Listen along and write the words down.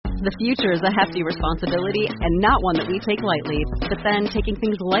The future is a hefty responsibility and not one that we take lightly. But then, taking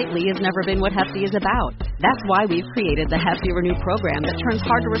things lightly has never been what Hefty is about. That's why we've created the Hefty Renew program that turns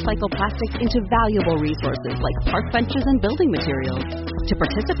hard-to-recycle plastics into valuable resources like park benches and building materials. To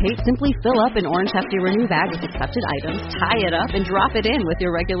participate, simply fill up an orange Hefty Renew bag with accepted items, tie it up, and drop it in with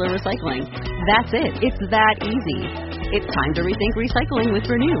your regular recycling. That's it. It's that easy. It's time to rethink recycling with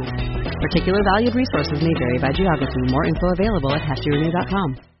Renew. Particular valued resources may vary by geography. More info available at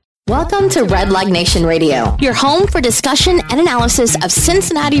heftyrenew.com. Welcome to Redleg Nation Radio, your home for discussion and analysis of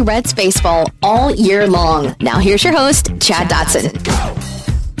Cincinnati Reds baseball all year long. Now here's your host, Chad Dotson.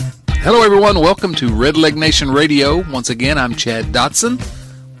 Hello everyone, welcome to Redleg Nation Radio. Once again, I'm Chad Dotson.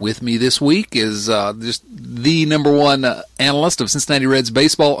 With me this week is just the number one analyst of Cincinnati Reds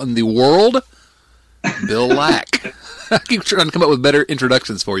baseball in the world, Bill Lack. I keep trying to come up with better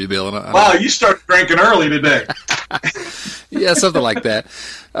introductions for you, Bill. And wow, you started drinking early today. Yeah, something like that.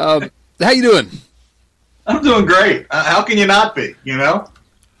 How you doing? I'm doing great. How can you not be, you know?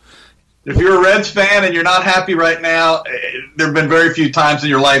 If you're a Reds fan and you're not happy right now, there have been very few times in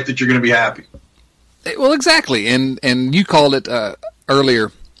your life that you're going to be happy. Well, exactly. And you called it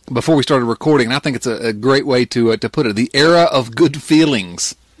earlier before we started recording, and I think it's a great way to put it, the era of good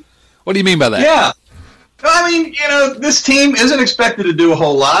feelings. What do you mean by that? Yeah. I mean, you know, this team isn't expected to do a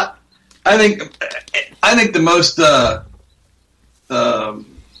whole lot. I think the most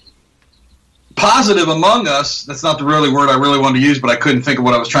positive among us, that's not the really word I really wanted to use, but I couldn't think of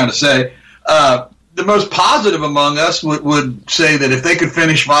what I was trying to say. The most positive among us would say that if they could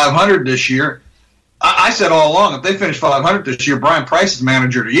finish 500 this year, I said all along, if they finish 500 this year, Brian Price is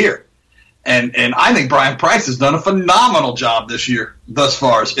manager of the year. And I think Brian Price has done a phenomenal job this year thus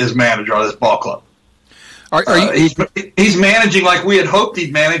far as manager of this ball club. He's managing like we had hoped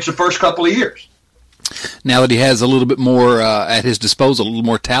he'd manage the first couple of years. Now that he has a little bit more at his disposal, a little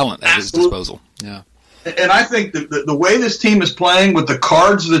more talent at his disposal. Yeah. And I think the way this team is playing with the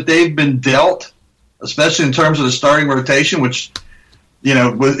cards that they've been dealt, especially in terms of the starting rotation, which, you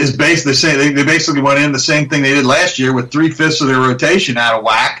know, is basically they basically went in the same thing they did last year with 3/5 of their rotation out of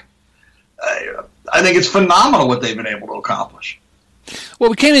whack. I think it's phenomenal what they've been able to accomplish. Well,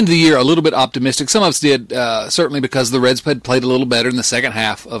 we came into the year a little bit optimistic. Some of us did, certainly because the Reds had played a little better in the second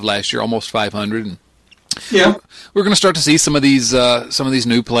half of last year, almost 500. And yeah, we're going to start to see some of these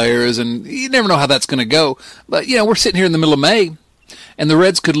new players, and you never know how that's going to go. But you know, we're sitting here in the middle of May, and the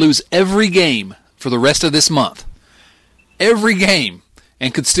Reds could lose every game for the rest of this month, every game,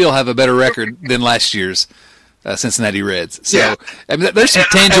 and could still have a better record than last year's Cincinnati Reds. So yeah. I mean, there's some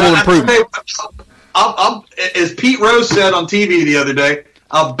tangible improvement. I'll, as Pete Rose said on TV the other day,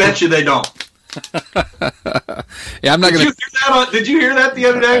 I'll bet you they don't. Yeah, I'm not going to. Did you hear that the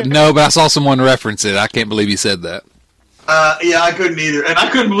other day? No, but I saw someone reference it. I can't believe he said that. Yeah, I couldn't either, and I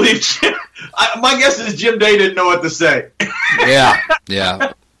couldn't believe. My guess is Jim Day didn't know what to say. Yeah.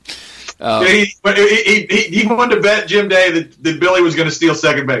 He wanted to bet Jim Day that Billy was going to steal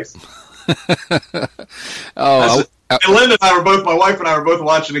second base. And Linda and I were both, my wife and I were both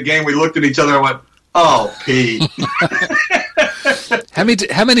watching the game. We looked at each other and went, "Oh, Pete." How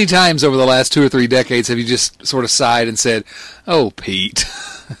many times over the last 2 or 3 decades have you just sort of sighed and said, "Oh, Pete"?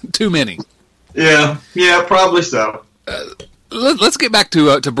 Too many. Yeah, probably so. Let's get back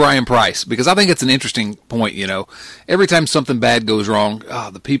to Brian Price, because I think it's an interesting point. You know, every time something bad goes wrong,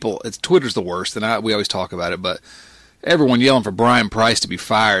 the people, Twitter's the worst, and we always talk about it, but everyone yelling for Brian Price to be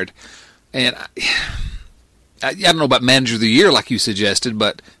fired. And I don't know about manager of the year like you suggested,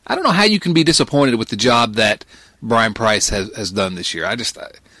 but I don't know how you can be disappointed with the job that Brian Price has done this year.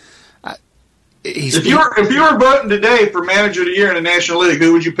 If you were voting today for manager of the year in the National League,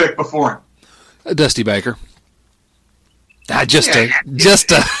 who would you pick before him? Dusty Baker. Just to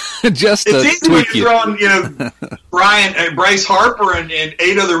it's easy when you're throwing, Bryce Harper and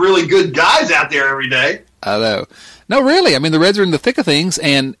 8 other really good guys out there every day. I know. No, really. I mean, the Reds are in the thick of things,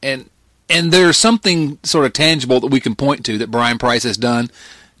 and there's something sort of tangible that we can point to that Brian Price has done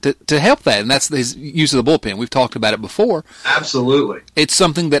to help that, and that's his use of the bullpen. We've talked about it before. Absolutely. It's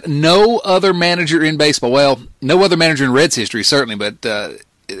something that no other manager in baseball, well, no other manager in Reds history, certainly, but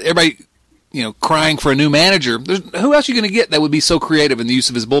everybody, crying for a new manager. Who else are you going to get that would be so creative in the use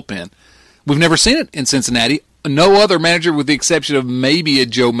of his bullpen? We've never seen it in Cincinnati. No other manager, with the exception of maybe a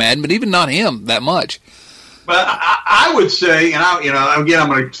Joe Madden, but even not him that much. But I would say, and again, I'm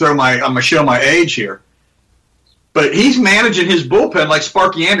going to show my age here. But he's managing his bullpen like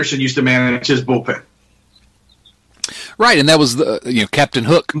Sparky Anderson used to manage his bullpen. Right, and that was Captain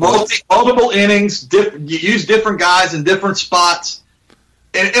Hook. Multiple innings, use different guys in different spots.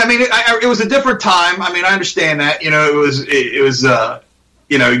 And I mean, it was a different time. I mean, I understand that. It was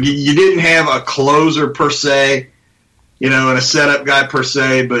you didn't have a closer per se, and a setup guy per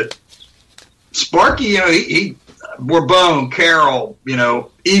se, but Sparky, he Bourbon, Carroll,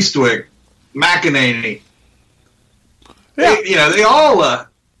 Eastwick, McEnany. They all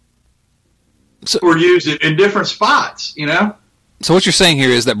were used in different spots, So what you're saying here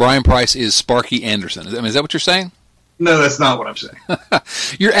is that Brian Price is Sparky Anderson. Is that what you're saying? No, that's not what I'm saying.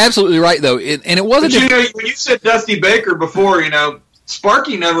 You're absolutely right, though. And it wasn't. When you said Dusty Baker before,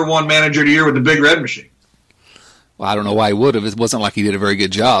 Sparky never won Manager of the Year with the Big Red Machine. Well, I don't know why he would have. It wasn't like he did a very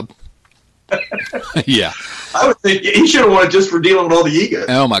good job. Yeah. I would think he should have won it just for dealing with all the egos.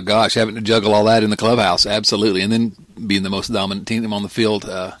 Oh, my gosh, having to juggle all that in the clubhouse, absolutely, and then being the most dominant team on the field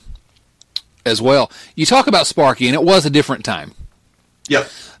as well. You talk about Sparky, and it was a different time. Yep.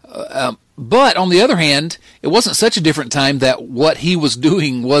 But on the other hand, it wasn't such a different time that what he was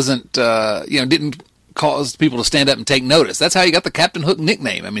doing wasn't, didn't cause people to stand up and take notice. That's how he got the Captain Hook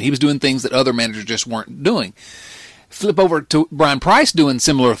nickname. I mean, he was doing things that other managers just weren't doing. Flip over to Brian Price doing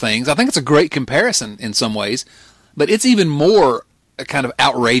similar things. I think it's a great comparison in some ways, but it's even more kind of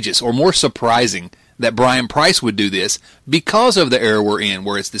outrageous or more surprising that Brian Price would do this because of the era we're in,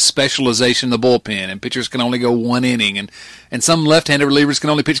 where it's the specialization in the bullpen and pitchers can only go one inning and some left-handed relievers can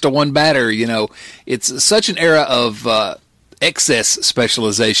only pitch to one batter. It's such an era of excess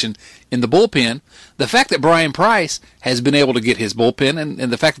specialization in the bullpen. The fact that Brian Price has been able to get his bullpen,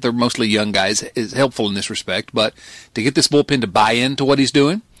 and the fact that they're mostly young guys is helpful in this respect, but to get this bullpen to buy into what he's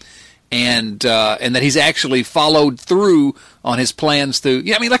doing, and that he's actually followed through on his plans to,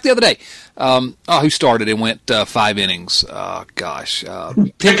 like the other day, who started and went 5 innings?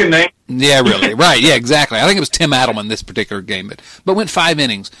 Pick a name. Yeah, really. Right, yeah, exactly. I think it was Tim Adelman this particular game, but went 5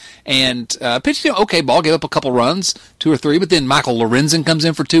 innings and pitched okay ball, gave up a couple runs, 2 or 3, but then Michael Lorenzen comes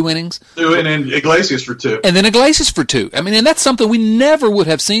in for 2 innings. And then Iglesias for 2. And then Iglesias for 2. I mean, and that's something we never would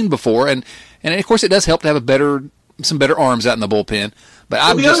have seen before, and of course it does help to have some better arms out in the bullpen, but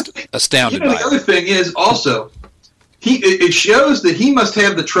I'm just astounded by it. The other thing is also, it shows that he must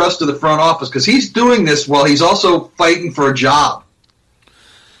have the trust of the front office because he's doing this while he's also fighting for a job.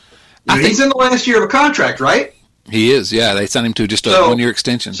 He's in the last year of a contract, right? He is, yeah. They signed him to just a 1-year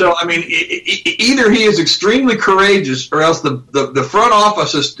extension. So, I mean, either he is extremely courageous or else the front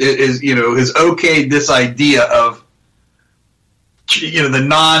office is has okayed this idea of, the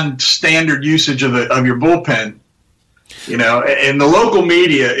non-standard usage of your bullpen. And the local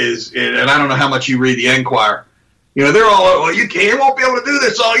media is, and I don't know how much you read the Enquirer. They're all, well, you won't be able to do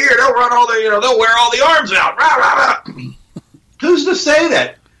this all year. They'll run all they'll wear all the arms out. Rah, rah, rah. Who's to say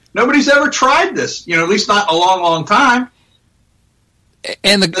that? Nobody's ever tried this, at least not a long, long time.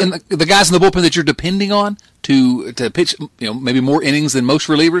 And the guys in the bullpen that you're depending on to pitch, maybe more innings than most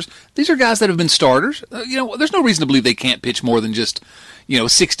relievers, these are guys that have been starters. There's no reason to believe they can't pitch more than just,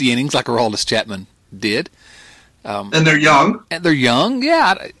 60 innings like Aroldis Chapman did. And they're young.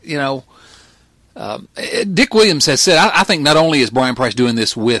 Yeah. Dick Williams has said, I think not only is Brian Price doing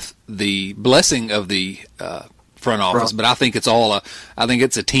this with the blessing of the front office, but I think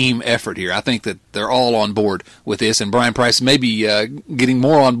it's a team effort here. I think that they're all on board with this, and Brian Price may be getting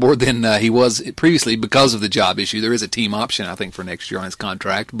more on board than he was previously because of the job issue. There is a team option, I think, for next year on his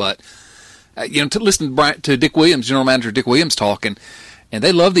contract, but to listen to Dick Williams, General Manager Dick Williams, talk, and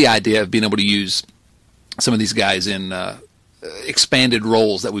they love the idea of being able to use some of these guys in expanded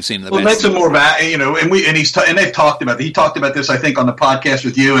roles that we've seen in the past. Well, it makes them more and they've talked about it. He talked about this, I think, on the podcast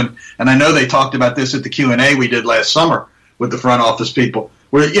with you, and I know they talked about this at the Q&A we did last summer with the front office people,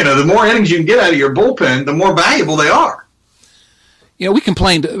 where the more innings you can get out of your bullpen, the more valuable they are. We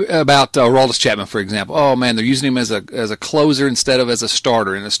complained about Aroldis Chapman, for example. Oh man, they're using him as a closer instead of as a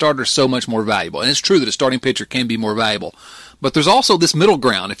starter, and a starter is so much more valuable. And it's true that a starting pitcher can be more valuable, but there's also this middle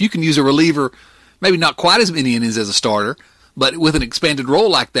ground. If you can use a reliever, maybe not quite as many innings as a starter, but with an expanded role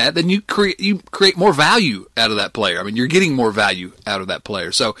like that, then you create more value out of that player. I mean, you're getting more value out of that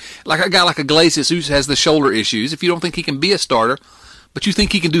player. So, like a guy like Iglesias who has the shoulder issues, if you don't think he can be a starter, but you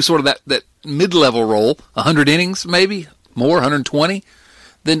think he can do sort of that mid-level role, 100 innings maybe, more, 120,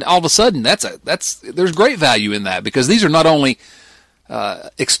 then all of a sudden there's great value in that, because these are not only an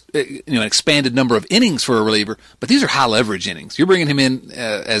expanded number of innings for a reliever, but these are high leverage innings. You're bringing him in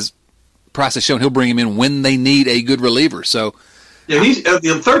as Price has shown, he'll bring him in when they need a good reliever. So, yeah, he's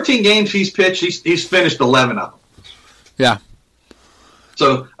the 13 games he's pitched, he's finished 11 of them. Yeah.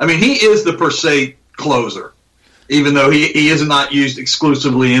 So, I mean, he is the per se closer, even though he is not used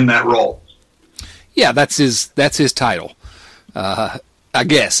exclusively in that role. Yeah, that's his title. I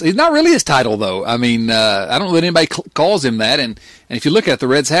guess it's not really his title, though. I mean, I don't know that anybody calls him that. And if you look at it, the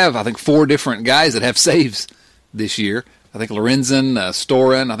Reds have, I think, 4 different guys that have saves this year. I think Lorenzen,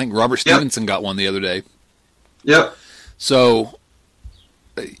 Storen. I think Robert Stevenson got one the other day. Yep. So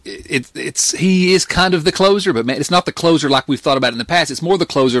he is kind of the closer, but man, it's not the closer like we've thought about it in the past. It's more the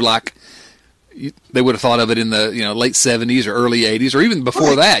closer like they would have thought of it in the late 70s or early 80s, or even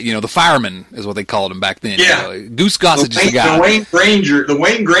before that. The fireman is what they called him back then. Yeah. Goose Gossage is the guy. The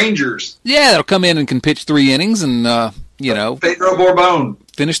Wayne Grangers. Yeah, that'll come in and can pitch 3 innings and Pedro Borbon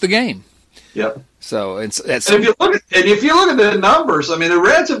finish the game. Yep. So and if you look at the numbers, I mean, the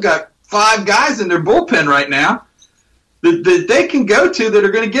Reds have got 5 guys in their bullpen right now that they can go to that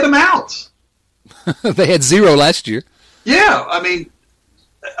are going to get them out. They had 0 last year. Yeah, I mean,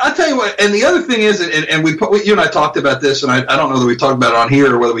 I'll tell you what. And the other thing is, and you and I talked about this, and I don't know that we talked about it on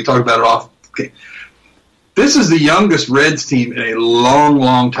here or whether we talked about it off. Okay. This is the youngest Reds team in a long,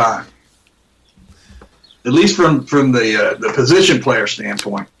 long time, at least from the position player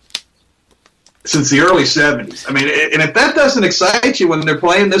standpoint, since the early 70s. I mean, and if that doesn't excite you when they're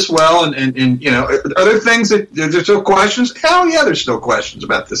playing this well, and are there things that there's still questions? Hell yeah, there's still questions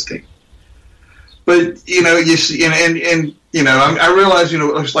about this team. But you see, and I realize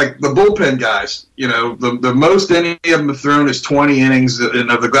it's like the bullpen guys. The most any of them have thrown is 20 innings,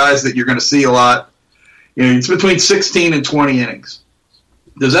 and of the guys that you're going to see a lot, it's between 16 and 20 innings.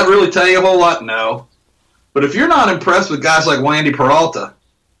 Does that really tell you a whole lot? No. But if you're not impressed with guys like Wandy Peralta,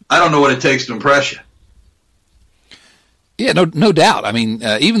 I don't know what it takes to impress you. Yeah, no doubt. I mean,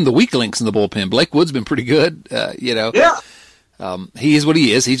 even the weak links in the bullpen. Blake Wood's been pretty good. Yeah. He is what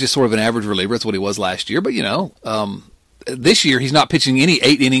he is. He's just sort of an average reliever. That's what he was last year. But this year he's not pitching any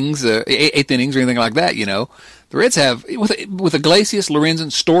 8th innings or anything like that. The Reds have with Iglesias, Lorenzen,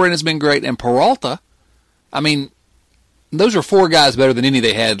 Storen has been great, and Peralta. I mean, those are 4 guys better than any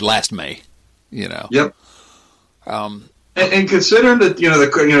they had last May. Yep. And considering that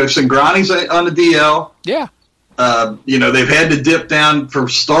Cingrani's on the DL, yeah, they've had to dip down for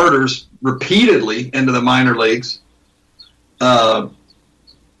starters repeatedly into the minor leagues. I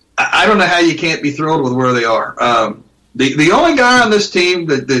don't know how you can't be thrilled with where they are. The only guy on this team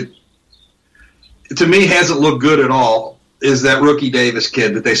that to me hasn't looked good at all is that rookie Davis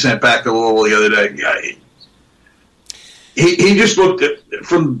kid that they sent back to Louisville the other day. He just looked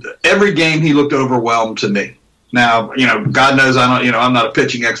from every game he looked overwhelmed to me. Now, God knows I'm not a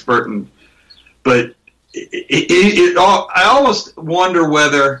pitching expert, but I almost wonder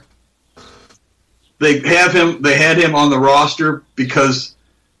whether they had him on the roster because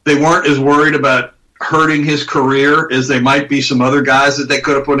they weren't as worried about hurting his career as they might be some other guys that they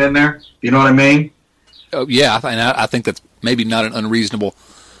could have put in there. You know what I mean? Oh, yeah, I think that's maybe not an unreasonable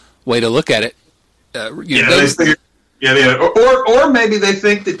way to look at it. They figure. Yeah, or maybe they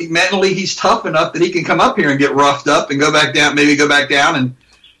think that mentally he's tough enough that he can come up here and get roughed up and go back down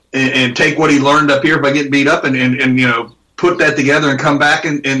and take what he learned up here by getting beat up and put that together and come back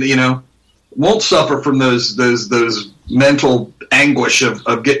and won't suffer from those mental anguish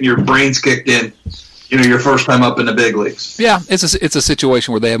of getting your brains kicked in, your first time up in the big leagues. Yeah, it's a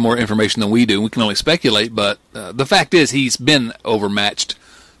situation where they have more information than we do. We can only speculate, but the fact is he's been overmatched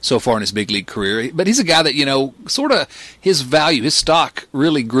so far in his big league career. But he's a guy that, sort of his value, his stock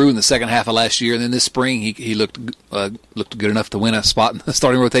really grew in the second half of last year. And then this spring, he looked good enough to win a spot in the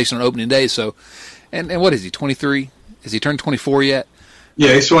starting rotation on opening day. So, and what is he, 23? Has he turned 24 yet?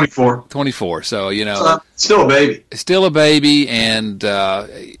 Yeah, he's 24. 24. So, still a baby. Still a baby, and but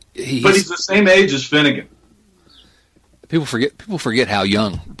he's the same age as Finnegan. People forget how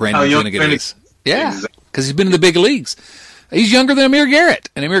young Brandon Finnegan is. Yeah, because he's been in the big leagues. He's younger than Amir Garrett,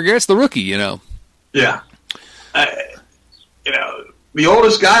 and Amir Garrett's the rookie, Yeah. The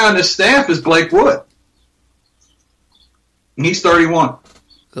oldest guy on this staff is Blake Wood. And he's 31.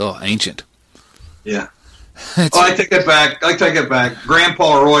 Oh, ancient. Yeah. I take it back.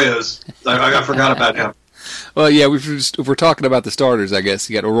 Grandpa Arroyo's. I forgot about him. Well, yeah, if we're talking about the starters, I guess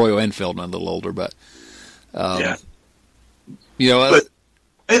you got Arroyo and Feldman a little older, but yeah.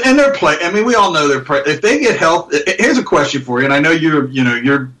 And they're play. I mean, we all know they're play. If they get health, here's a question for you, and I know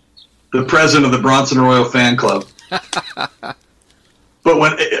you're the president of the Bronson Arroyo fan club.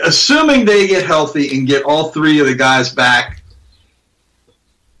 But assuming they get healthy and get all 3 of the guys back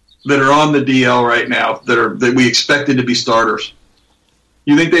that are on the DL right now that we expected to be starters,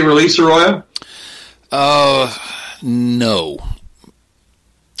 you think they release Arroyo? No,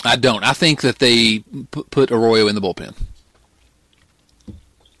 I don't. I think that they put Arroyo in the bullpen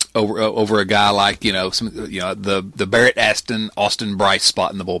over a guy like the Barrett Austin Bryce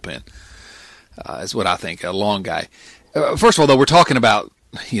spot in the bullpen. Is what I think. A long guy. First of all, though, we're talking about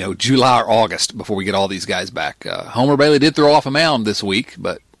July or August before we get all these guys back. Homer Bailey did throw off a mound this week,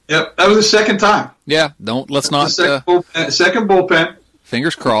 but Yep, that was the second time. Yeah, let's not. Second bullpen.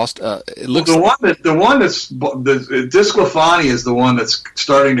 Fingers crossed. It looks the one that's DeSclafani is the one that's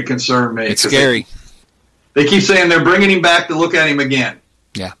starting to concern me. It's scary. They keep saying they're bringing him back to look at him again.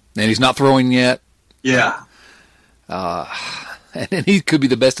 Yeah, and he's not throwing yet. Yeah, and he could be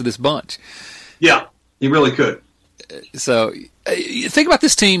the best of this bunch. Yeah, he really could. So think about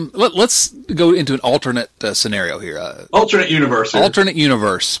this team. Let's go into an alternate scenario here. Alternate universe. Alternate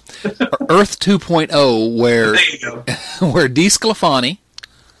universe. Earth 2.0, where there you go. Where DeSclafani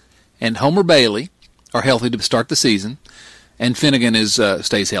and Homer Bailey are healthy to start the season, and Finnegan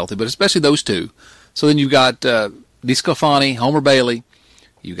stays healthy, but especially those two. So then you've got DeSclafani, Homer Bailey,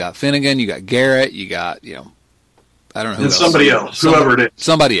 you got Finnegan, you got Garrett, you got I don't know who else. Somebody else, whoever it is.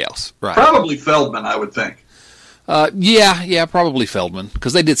 Somebody else, right? Probably Feldman, I would think. Yeah, probably Feldman,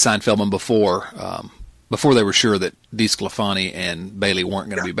 because they did sign Feldman before they were sure that DeSclafani and Bailey weren't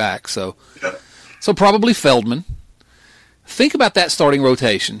going to be back. So probably Feldman. Think about that starting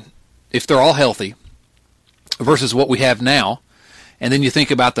rotation if they're all healthy versus what we have now, and then you think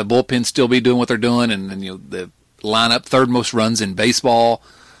about the bullpen still be doing what they're doing, and then the lineup, third most runs in baseball.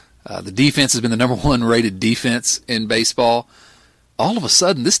 The defense has been the number one rated defense in baseball. All of a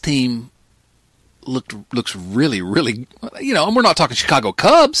sudden, this team looks really, really, and we're not talking Chicago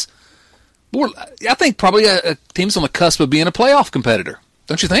Cubs. I think probably a team's on the cusp of being a playoff competitor.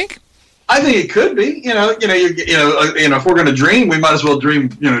 Don't you think? I think it could be. If we're going to dream, we might as well dream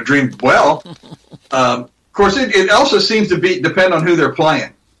well. Of course, it also seems to depend on who they're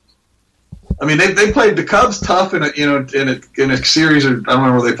playing. I mean, they played the Cubs tough in a series, or I don't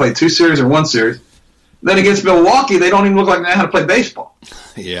remember whether they played 2 series or 1 series. Then against Milwaukee, they don't even look like they know how to play baseball.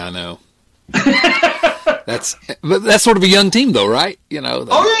 Yeah, I know. That's sort of a young team, though, right? They're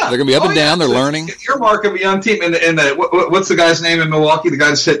going to be up and down. They're learning. Your mark of a young team. What's the guy's name in Milwaukee? The guy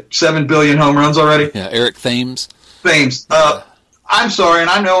that's hit 7 billion home runs already. Yeah, Eric Thames. I'm sorry, and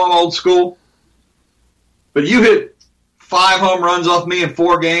I know I'm old school, but you hit 5 home runs off me in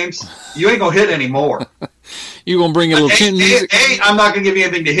 4 games. You ain't gonna hit anymore. You gonna bring a little chin music? A, I'm not gonna give you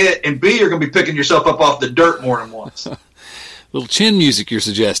anything to hit, and B, you're gonna be picking yourself up off the dirt more than once. Little chin music you're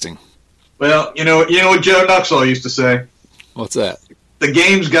suggesting. Well, you know what Joe Nuxall used to say? What's that? The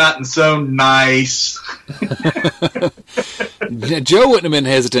game's gotten so nice. Joe wouldn't have been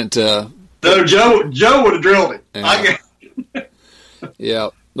hesitant to. No, Joe would have drilled him. Yeah.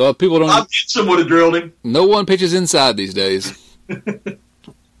 Well, people don't. Bob Gibson would have drilled him. No one pitches inside these days.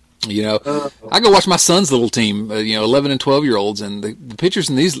 I go watch my son's little team, 11 and 12-year-olds, and the pitchers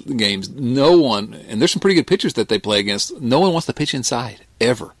in these games, no one, and there's some pretty good pitchers that they play against, no one wants to pitch inside,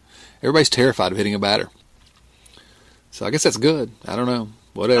 ever. Everybody's terrified of hitting a batter. So I guess that's good. I don't know.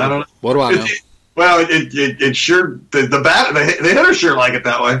 Whatever. I don't know. What do I know? Well, it sure, the hitters sure like it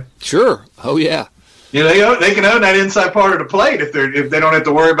that way. Sure. Oh, yeah. They can own that inside part of the plate if they don't have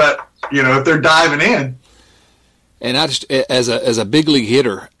to worry about, if they're diving in. And I just, as a big league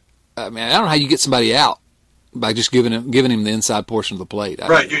hitter, I mean, I don't know how you get somebody out by just giving him the inside portion of the plate.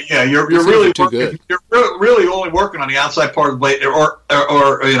 Right. You're really working, you're really only working on the outside part of the plate, or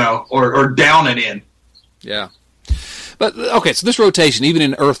down and in. Yeah. But okay, so this rotation, even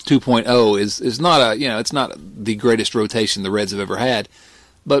in Earth 2.0, is not it's not the greatest rotation the Reds have ever had,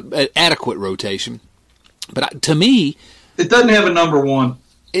 but an adequate rotation. But to me, it doesn't have a number one.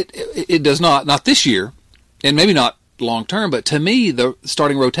 It does not this year, and maybe not long term. But to me, the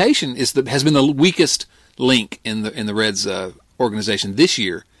starting rotation has been the weakest link in the Reds organization this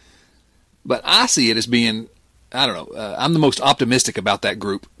year. But I see it as being, I don't know, I'm the most optimistic about that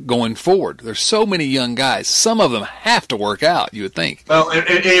group going forward. There's so many young guys. Some of them have to work out, you would think. Well,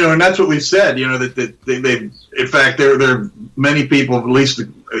 and that's what we said, that they in fact, there are many people, at least,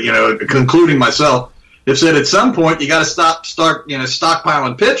 concluding myself, have said at some point you got to start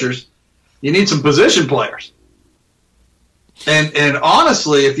stockpiling pitchers. You need some position players. And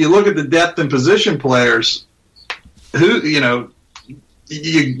honestly, if you look at the depth in position players, your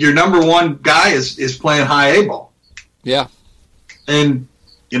number one guy is playing high A ball. Yeah. And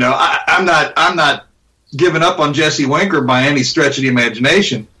I'm not giving up on Jesse Winker by any stretch of the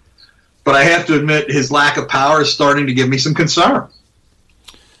imagination, but I have to admit his lack of power is starting to give me some concern.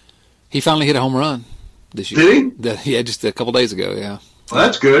 He finally hit a home run this year. Did he? Yeah, just a couple days ago. Yeah. Well,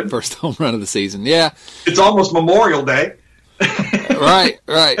 that's good. First home run of the season. Yeah. It's almost Memorial Day. Right.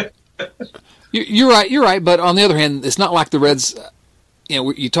 You're right. But on the other hand, it's not like the Reds.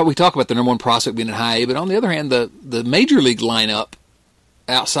 We talk about the number one prospect being in high A, but on the other hand, the major league lineup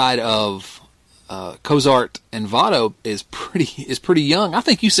outside of Cozart and Votto is pretty young. I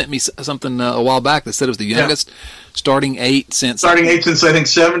think you sent me something a while back that said it was the youngest starting eight since I think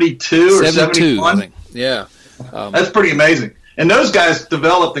 72 or 71. I think. Yeah, that's pretty amazing. And those guys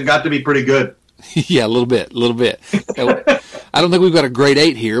developed and got to be pretty good. Yeah, a little bit. I don't think we've got a great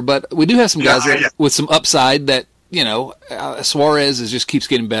eight here, but we do have some guys with some upside that, Suarez just keeps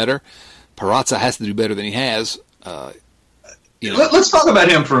getting better. Peraza has to do better than he has. Let's talk about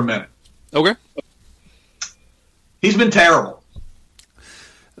him for a minute. Okay. He's been terrible.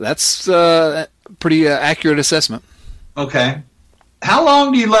 That's a pretty accurate assessment. Okay. How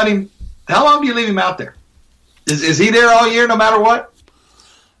long do you leave him out there? Is he there all year no matter what?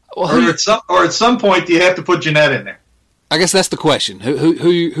 Well, or at some point do you have to put Jeanette in there? I guess that's the question. Who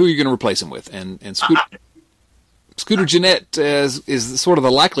are you going to replace him with? And Scooter Jeanette is sort of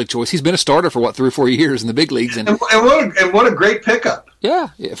the likely choice. He's been a starter for 3 or 4 years in the big leagues, and what a great pickup. Yeah,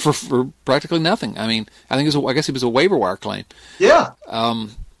 for practically nothing. I mean, I guess he was a waiver wire claim. Yeah. I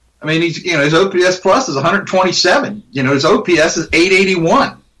mean, he's his OPS plus is 127. His OPS is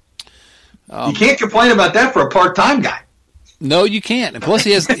 881. You can't complain about that for a part-time guy. No, you can't. And plus,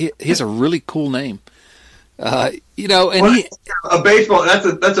 he has a really cool name. A baseball.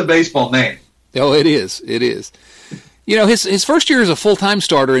 That's a baseball name. Oh, it is. It is. His first year as a full-time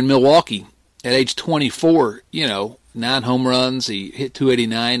starter in Milwaukee at age 24. 9 home runs. He hit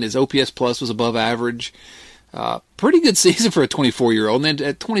 289. His OPS plus was above average. Pretty good season for a 24-year-old. And then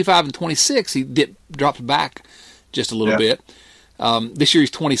at 25 and 26, he dropped back just a little bit. This year he's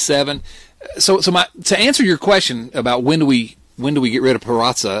 27. So to answer your question about when do we get rid of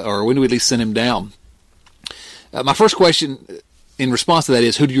Peraza, or when do we at least send him down? My first question in response to that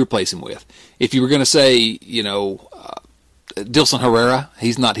is, who do you replace him with? If you were going to say, Dilson Herrera,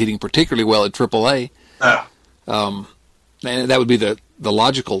 he's not hitting particularly well at AAA. And that would be the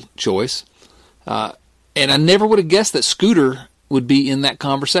logical choice. And I never would have guessed that Scooter would be in that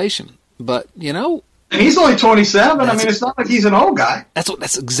conversation. But, And he's only 27. I mean, it's not like he's an old guy.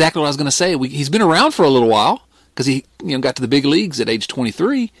 That's exactly what I was going to say. He's been around for a little while because he got to the big leagues at age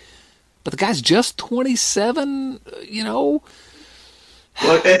 23. But the guy's just 27,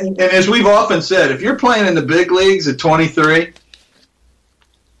 Well, and as we've often said, if you're playing in the big leagues at 23,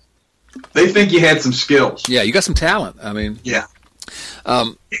 they think you had some skills. Yeah, you got some talent. I mean, yeah.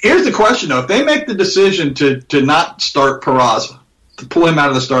 Here's the question, though. If they make the decision to not start Peraza, to pull him out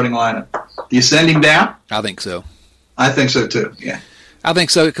of the starting lineup, do you send him down? I think so. I think so, too, yeah. I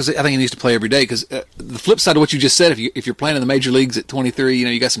think so, because I think he needs to play every day. Because the flip side of what you just said, if you're playing in the major leagues at 23,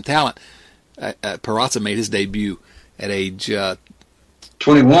 you got some talent. Peraza made his debut at age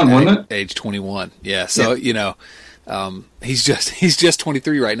 21, wasn't it? Age 21, yeah. So he's just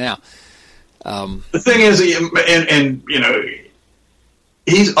 23 right now. The thing is,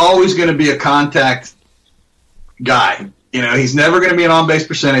 he's always going to be a contact guy. He's never going to be an on-base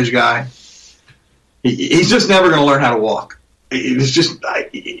percentage guy. He's just never going to learn how to walk. It's just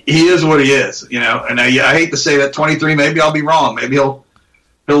he is what he is, And I hate to say that 23. Maybe I'll be wrong. Maybe he'll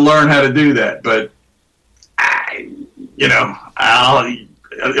learn how to do that. But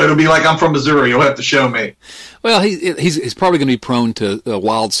it'll be like I'm from Missouri. You'll have to show me. Well, he's probably going to be prone to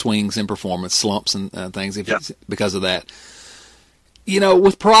wild swings in performance, slumps and things because of that.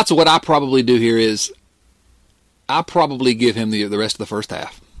 With Peraza, what I probably do here is I probably give him the rest of the first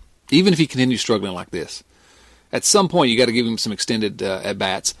half, even if he continues struggling like this. At some point, you got to give him some extended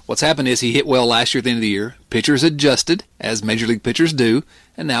at-bats. What's happened is he hit well last year at the end of the year. Pitchers adjusted, as Major League pitchers do,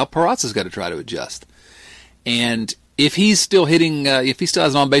 and now Peraza's got to try to adjust. And if he's still hitting, if he still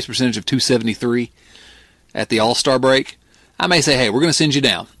has an on-base percentage of 273 at the All-Star break, I may say, hey, we're going to send you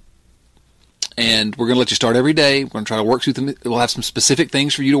down. And we're going to let you start every day. We're going to try to work through them. We'll have some specific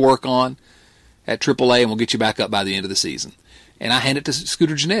things for you to work on at AAA, and we'll get you back up by the end of the season. And I hand it to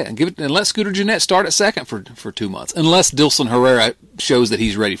Scooter Jeanette and let Scooter Jeanette start at second for 2 months, unless Dilson Herrera shows that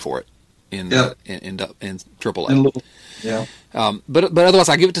he's ready for it in AAA. Yeah. But otherwise,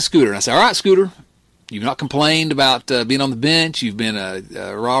 I give it to Scooter and I say, all right, Scooter, you've not complained about being on the bench. You've been a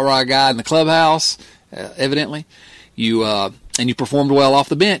rah-rah guy in the clubhouse, evidently. You performed well off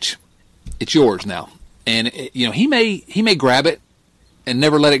the bench. It's yours now. And he may grab it and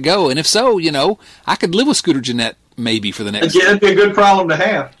never let it go. And if so, I could live with Scooter Jeanette maybe for the next. Yeah, it'd be a good problem to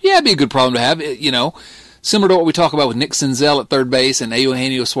have. Yeah, it'd be a good problem to have. Similar to what we talk about with Nick Senzel at third base and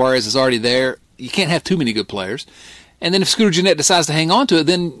Eugenio Suarez is already there. You can't have too many good players. And then if Scooter Jeanette decides to hang on to it,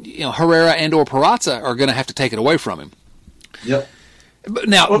 then Herrera and or Peraza are going to have to take it away from him. Yep. But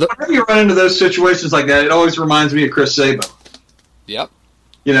now, whenever you run into those situations like that, it always reminds me of Chris Sabo. Yep.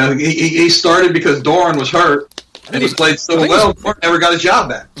 He started because Doran was hurt, And he played so well, never got his job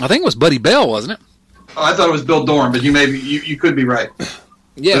back. I think it was Buddy Bell, wasn't it? Oh, I thought it was Bill Dorn, but you could be right.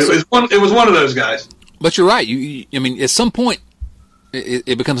 Yeah, it was one of those guys. But you're right. I mean, at some point,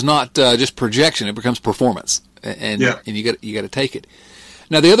 it becomes not just projection; it becomes performance, and you got to take it.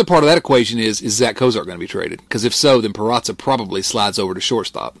 Now, the other part of that equation is Zach Cozart going to be traded? Because if so, then Peraza probably slides over to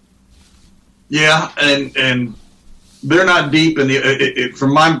shortstop. Yeah, and they're not deep in the.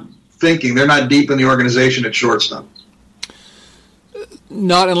 From my thinking, they're not deep in the organization at shortstop.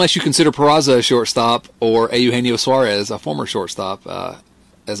 Not unless you consider Peraza a shortstop or Eugenio Suarez, a former shortstop,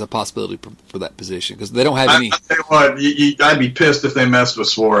 as a possibility for that position, because they don't have any. I tell you what, I'd be pissed if they messed with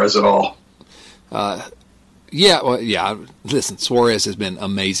Suarez at all. Yeah. Listen, Suarez has been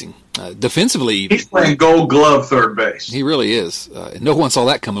amazing defensively. He's playing Gold Glove third base. He really is. No one saw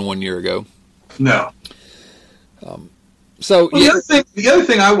that coming 1 year ago. No. The other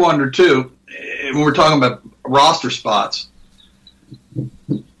thing I wonder too, when we're talking about roster spots,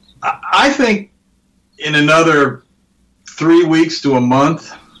 I think in another 3 weeks to a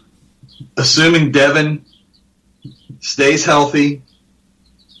month, assuming Devin stays healthy,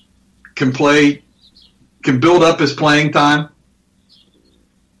 can build up his playing time,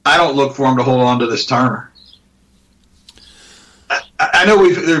 I don't look for him to hold on to this Turner. I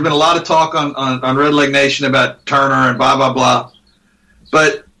know there's been a lot of talk on Red Leg Nation about Turner and blah, blah, blah,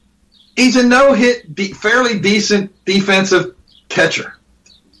 but he's a no-hit, fairly decent defensive catcher.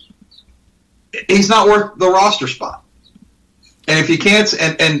 He's not worth the roster spot. And if you can't,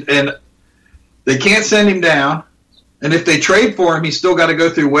 and they can't send him down, and if they trade for him, he's still got to go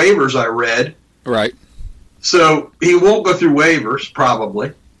through waivers, I read. Right. So he won't go through waivers,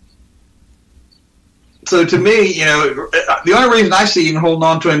 probably. So to me, the only reason I see him holding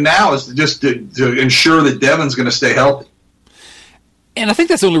on to him now is to ensure that Devin's going to stay healthy. And I think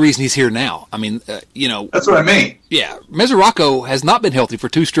that's the only reason he's here now. I mean, That's what I mean. Yeah. Mesoraco has not been healthy for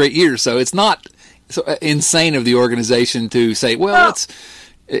 2 straight years, so it's not so insane of the organization to say, well, let's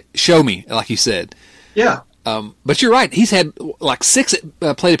show me, like you said. Yeah. But you're right. He's had like 6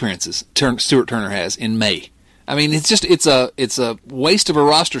 plate appearances, Stuart Turner has, in May. I mean, it's a waste of a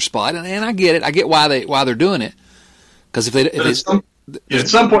roster spot, and I get it. I get why they're doing it. Because at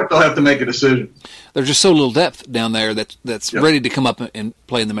some point they'll have to make a decision. There's just so little depth down there that's ready to come up and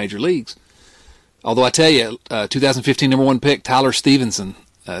play in the major leagues. Although I tell you, 2015 number 1 pick Tyler Stevenson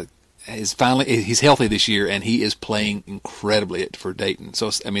he's healthy this year, and he is playing incredibly for Dayton.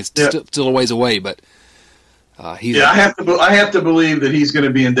 So I mean, it's still a ways away, but I have to believe that he's going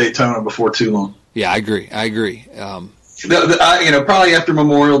to be in Daytona before too long. Yeah, I agree. Probably after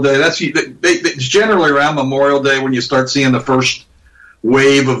Memorial Day. It's generally around Memorial Day when you start seeing the first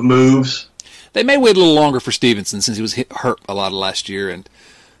wave of moves. They may wait a little longer for Stevenson since he was hurt a lot of last year, and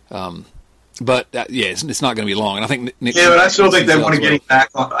but it's not going to be long. And I think Nick. Yeah, but I still think they want to get him back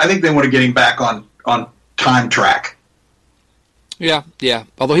on. I think they want to get him back on time track. Yeah.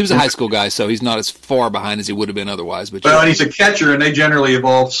 Although he was a high school guy, so he's not as far behind as he would have been otherwise. But and he's a catcher, and they generally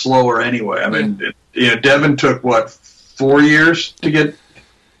evolve slower anyway. I mean, Devin took 4 years to get.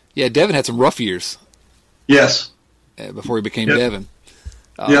 Yeah, Devin had some rough years. Yes. Before he became Devin.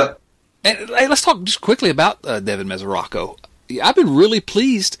 And let's talk just quickly about Devin Mesoraco. I've been really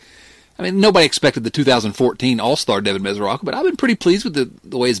pleased. I mean, nobody expected the 2014 All-Star Devin Mesoraco, but I've been pretty pleased with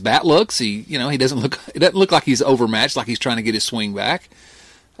the way his bat looks. He doesn't look like he's overmatched, like he's trying to get his swing back.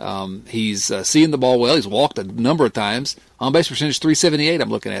 He's seeing the ball well. He's walked a number of times. On-base percentage 378. I'm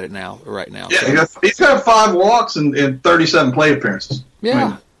looking at it right now. Yeah, so. He's got 5 walks and 37 plate appearances.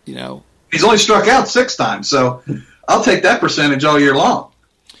 Yeah, he's only struck out 6 times, so I'll take that percentage all year long.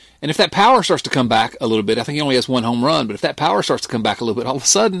 And if that power starts to come back a little bit, I think he only has 1 home run, but if that power starts to come back a little bit, all of a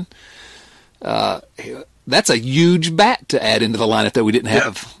sudden, that's a huge bat to add into the lineup that we didn't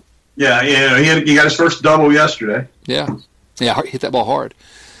have. Yeah, he got his first double yesterday. Yeah, hit that ball hard.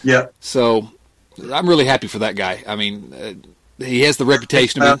 Yeah. So I'm really happy for that guy. I mean, he has the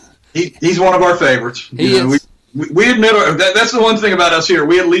reputation. He's one of our favorites. He is. We admit that's the one thing about us here.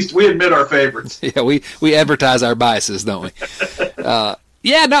 We admit our favorites. Yeah, we advertise our biases, don't we?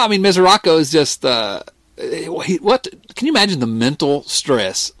 I mean, Mesoraco is just what? Can you imagine the mental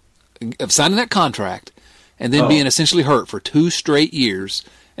stress of signing that contract and then being essentially hurt for 2 straight years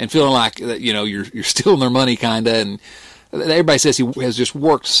and feeling like you're stealing their money, kind of, and everybody says he has just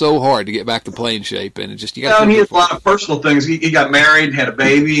worked so hard to get back to playing shape, and just you got. He has a lot of personal things. He got married, had a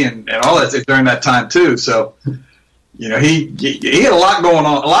baby, and all that during that time too. So, he had a lot going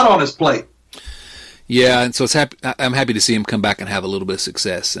on, a lot on his plate. Yeah, and so I'm happy to see him come back and have a little bit of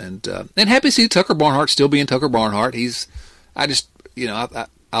success, and happy to see Tucker Barnhart still being Tucker Barnhart.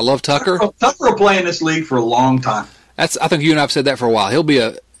 I love Tucker. Tucker will play in this league for a long time. I think you and I have said that for a while. He'll be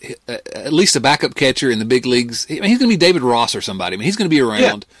at least a backup catcher in the big leagues. He's going to be David Ross or somebody. I mean, he's going to be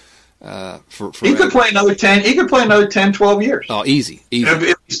around. Yeah. He could play another 10. He could play another 10, 12 years. Oh, easy.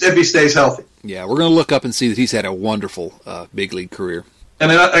 If he stays healthy. Yeah, we're going to look up and see that he's had a wonderful big league career.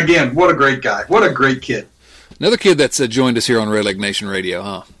 And again, what a great guy. What a great kid. Another kid that's joined us here on Red Leg Nation Radio,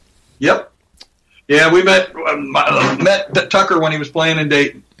 huh? Yep. Yeah, we met Tucker when he was playing in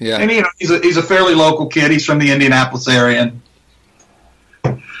Dayton. Yeah. And he's a fairly local kid. He's from the Indianapolis area.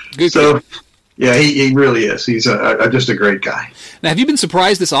 And good kid. Yeah, he really is. He's just a great guy. Now, have you been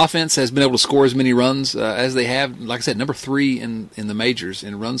surprised this offense has been able to score as many runs as they have? Like I said, number 3 in the majors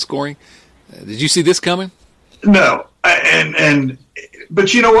in run scoring. Did you see this coming? No,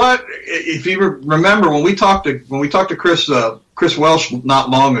 but you know what? If you remember when we talked to Chris Welsh not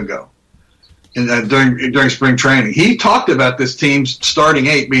long ago, during spring training, he talked about this team's starting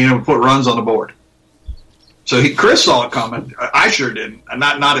 8 being able to put runs on the board. So Chris saw it coming. I sure didn't.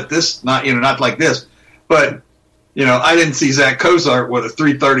 Not at this, not like this, but I didn't see Zach Cozart with a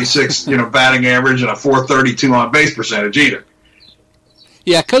 336 batting average and a 432 on base percentage either.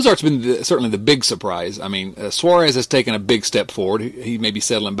 Yeah, Cozart's been certainly the big surprise. I mean, Suarez has taken a big step forward. He may be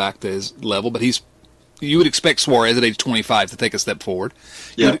settling back to his level, but you would expect Suarez at age 25 to take a step forward.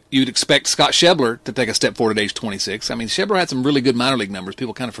 Yeah. You'd expect Scott Schebler to take a step forward at age 26. I mean, Schebler had some really good minor league numbers.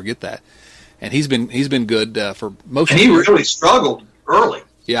 People kind of forget that. And he's been good for most of the year. And he really struggled early.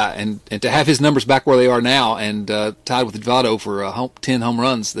 Yeah, and to have his numbers back where they are now and tied with Votto for 10 home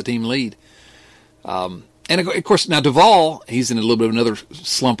runs, the team lead. And, of course, now Duvall, he's in a little bit of another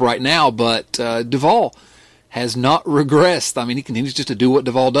slump right now, but Duvall has not regressed. I mean, he continues just to do what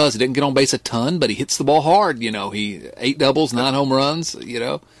Duvall does. He didn't get on base a ton, but he hits the ball hard. He 8 doubles, 9 home runs,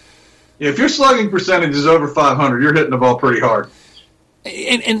 Yeah, if your slugging percentage is over 500, you're hitting the ball pretty hard.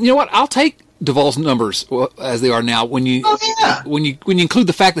 And you know what? I'll take Duvall's numbers as they are now when you when you include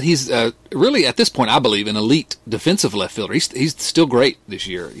the fact that he's really, at this point, I believe, an elite defensive left fielder. He's still great this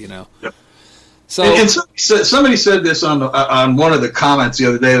year, Yep. So, and somebody said this on one of the comments the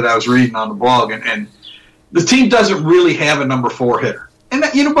other day that I was reading on the blog, and the team doesn't really have a number 4 hitter. And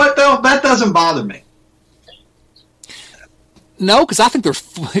you know what, though? That doesn't bother me. No, because I think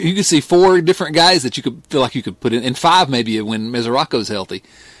you can see 4 different guys that you could feel like you could put in, and 5 maybe when Mesoraco's healthy,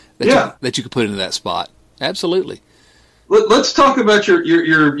 that you could put into that spot. Absolutely. Let's talk about your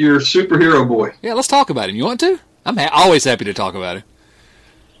superhero boy. Yeah, let's talk about him. You want to? I'm always happy to talk about him.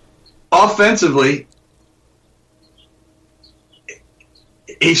 Offensively,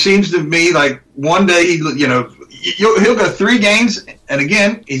 he seems to me like one day he'll go 3 games, and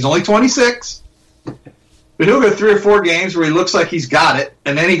again, he's only 26, but he'll go 3 or 4 games where he looks like he's got it,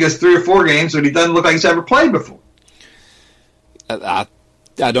 and then he goes 3 or 4 games where he doesn't look like he's ever played before. I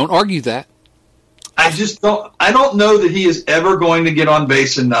don't argue that. I don't know that he is ever going to get on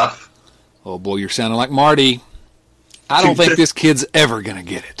base enough. Oh boy, you're sounding like Marty. I don't think this kid's ever going to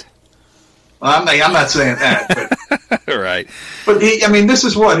get it. Well, I'm not saying that, but right. But this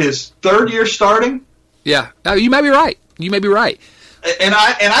is what, his 3rd year starting? Yeah, you may be right. And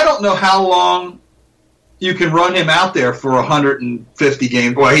I don't know how long you can run him out there for 150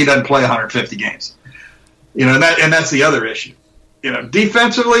 games. Well, he doesn't play 150 games. And that's the other issue.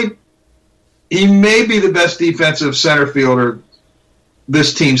 Defensively, he may be the best defensive center fielder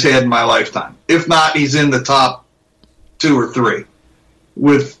this team's had in my lifetime. If not, he's in the top 2 or 3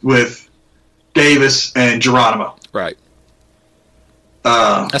 with Davis and Geronimo. Right.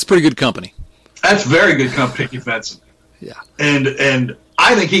 That's pretty good company. That's very good company defensively. Yeah. And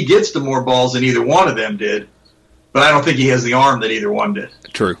I think he gets to more balls than either one of them did, but I don't think he has the arm that either one did.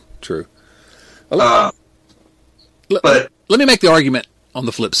 True. But let me make the argument on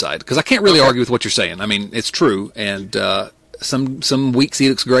the flip side, because I can't really argue with what you're saying. I mean, it's true, and some weeks he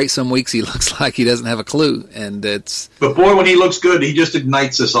looks great, some weeks he looks like he doesn't have a clue, and it's. But boy, when he looks good, he just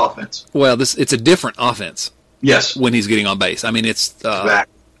ignites this offense. Well, it's a different offense. Yes, when he's getting on base. I mean, it's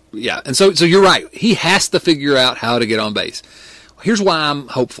exactly. Yeah, and so you're right. He has to figure out how to get on base. Here's why I'm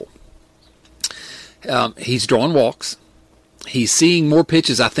hopeful. He's drawing walks. He's seeing more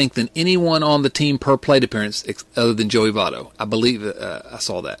pitches, I think, than anyone on the team per plate appearance other than Joey Votto. I believe I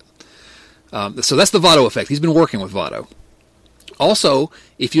saw that. So that's the Votto effect. He's been working with Votto. Also,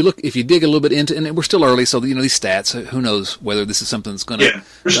 if you dig a little bit into, and we're still early, so these stats, who knows whether this is something that's going to. Yeah,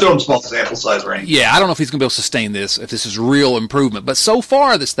 we're still in small sample size range. Yeah, I don't know if he's going to be able to sustain this, if this is real improvement. But so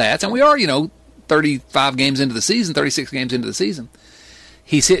far, the stats, and we are, 35 games into the season, 36 games into the season,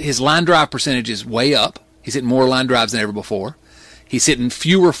 he's hit his line drive percentage is way up. He's hitting more line drives than ever before. He's hitting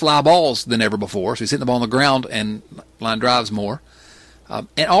fewer fly balls than ever before, so he's hitting the ball on the ground and line drives more.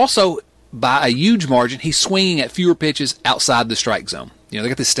 And also, by a huge margin, he's swinging at fewer pitches outside the strike zone. You know, they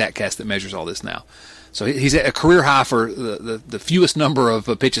got this StatCast that measures all this now. So he's at a career high for the fewest number of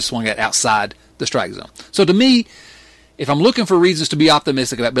pitches swung at outside the strike zone. So to me, if I'm looking for reasons to be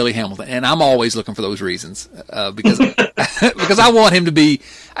optimistic about Billy Hamilton, and I'm always looking for those reasons, because because I want him to be.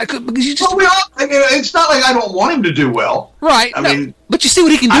 Because you just, it's not like I don't want him to do well, right? I mean, but you see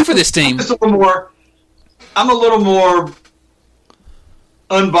what he can do for this team. I'm a little more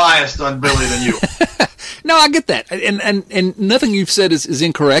unbiased on Billy than you. No, I get that, and nothing you've said is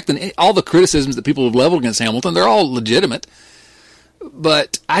incorrect, and all the criticisms that people have leveled against Hamilton, they're all legitimate.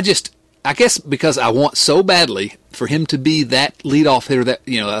 But I guess because I want so badly for him to be that leadoff hitter, that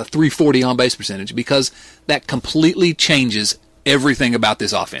a 340 on base percentage, because that completely changes everything about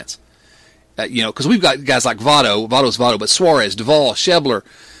this offense. Because we've got guys like Votto's Votto, but Suarez, Duvall, Schebler,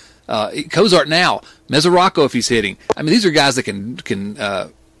 Cozart now, Mesoraco if he's hitting. I mean, these are guys that can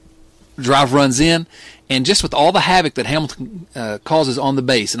drive runs in, and just with all the havoc that Hamilton causes on the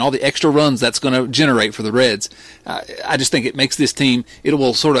base and all the extra runs that's going to generate for the Reds, I just think it makes this team, it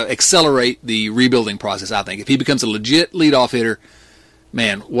will sort of accelerate the rebuilding process, I think. If he becomes a legit leadoff hitter,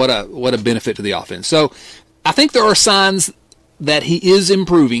 man, what a benefit to the offense. So I think there are signs that he is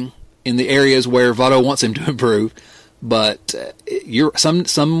improving in the areas where Votto wants him to improve, but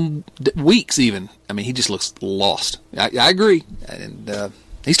some weeks even, I mean, he just looks lost. I agree, and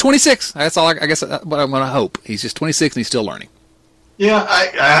he's 26. That's all. I guess what I'm going to hope. He's just 26 and he's still learning. Yeah,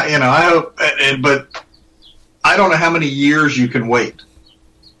 I hope, but I don't know how many years you can wait.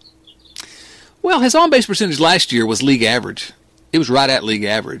 Well, his on-base percentage last year was league average. It was right at league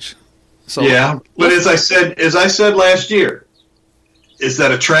average. So yeah, but as I said last year, is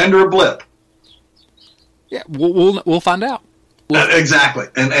that a trend or a blip? Yeah, we'll find out. Exactly,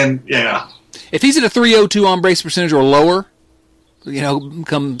 and yeah, if he's at a 302 on-base percentage or lower,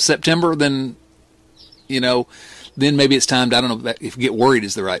 come September, then maybe it's time to, I don't know if get worried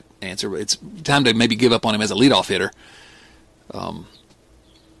is the right answer, but it's time to maybe give up on him as a leadoff hitter.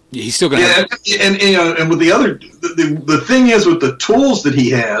 He's still going to have... and with the other, the thing is with the tools that he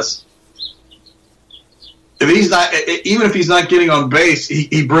has, even if he's not getting on base,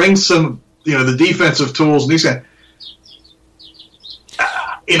 he brings some, the defensive tools, and he's got,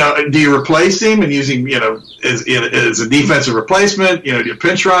 do you replace him and use him, as a defensive replacement? Do you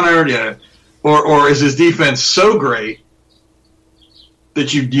pinch runner? Or is his defense so great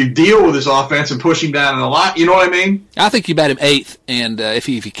that you deal with his offense and push him down in a lot? You know what I mean? I think you bat him eighth, and if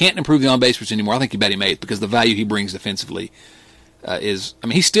he can't improve the on base percentage anymore, I think you bat him eighth because the value he brings defensively is. I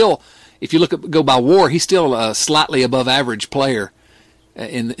mean, he's still, if you go by WAR, he's still a slightly above average player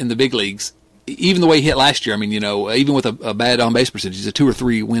in the big leagues. Even the way he hit last year, I mean, even with a bad on-base percentage, he's a 2 or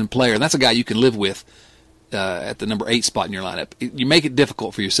 3 win player. And that's a guy you can live with at the number 8 spot in your lineup. You make it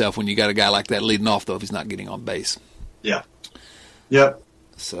difficult for yourself when you got a guy like that leading off, though, if he's not getting on base. Yeah. Yep.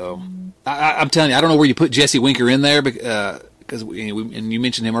 So, I'm telling you, I don't know where you put Jesse Winker in there, because and you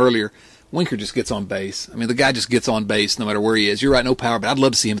mentioned him earlier. Winker just gets on base. I mean, the guy just gets on base no matter where he is. You're right, no power, but I'd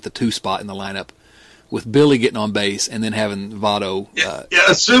love to see him at the 2 spot in the lineup, with Billy getting on base and then having Votto.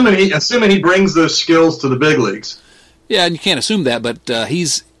 Assuming he brings those skills to the big leagues. Yeah, and you can't assume that, but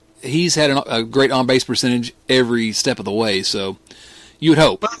he's had a great on base percentage every step of the way. So you would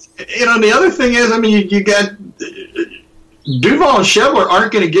hope. But, the other thing is, I mean, you got Duvall and Schebler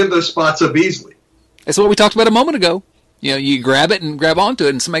aren't going to give those spots up easily. That's what we talked about a moment ago. You grab it and grab onto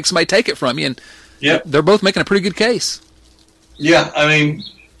it and make somebody take it from you, and they're both making a pretty good case. Yeah, I mean,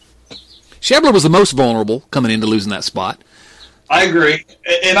 Schebler was the most vulnerable coming into losing that spot. I agree.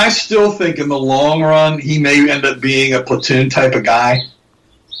 And I still think in the long run, he may end up being a platoon type of guy.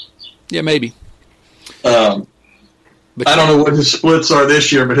 Yeah, maybe. But I don't know what his splits are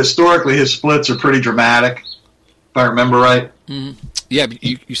this year, but historically his splits are pretty dramatic, if I remember right. Mm-hmm. Yeah, but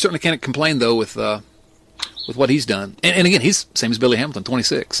you certainly can't complain, though, with what he's done. And again, he's same as Billy Hamilton,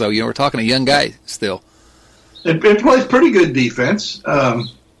 26. So, we're talking a young guy still. And plays pretty good defense.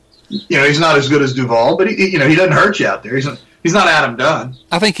 He's not as good as Duvall, but he doesn't hurt you out there. He's not Adam Dunn.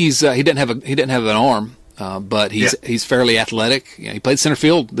 I think he didn't have an arm, but he's fairly athletic. He played center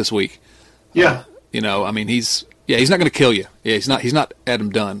field this week. Yeah. I mean, he's not going to kill you. Yeah, he's not Adam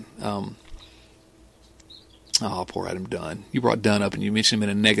Dunn. Oh, poor Adam Dunn. You brought Dunn up and you mentioned him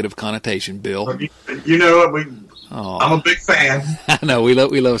in a negative connotation, Bill. I'm a big fan. I know we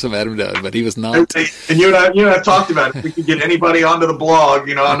love some Adam Dunn, but he was not. And you and I have talked about it. If we could get anybody onto the blog,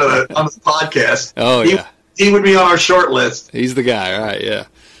 onto the podcast. Oh yeah, he would be on our short list. He's the guy, right? Yeah.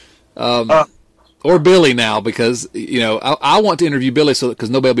 Or Billy now, because I want to interview Billy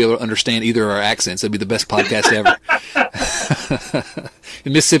because nobody will be able to understand either of our accents. It'd be the best podcast ever.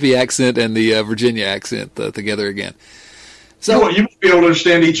 Mississippi accent and the Virginia accent together again. So you won't be able to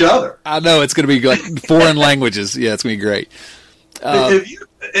understand each other. I know it's going to be like foreign languages. Yeah, it's going to be great.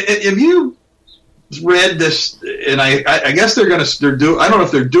 If you read this, and I guess they're do. I don't know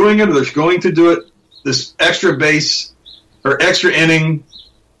if they're doing it or they're going to do it. This extra base or extra inning,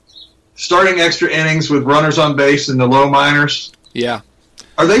 starting extra innings with runners on base in the low minors. Yeah.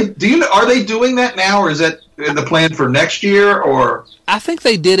 Are they doing that now, or is that the plan for next year? Or I think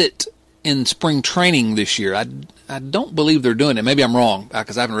they did it in spring training this year. I don't believe they're doing it. Maybe I'm wrong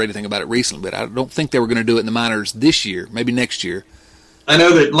because I haven't read anything about it recently, but I don't think they were going to do it in the minors this year. Maybe next year. I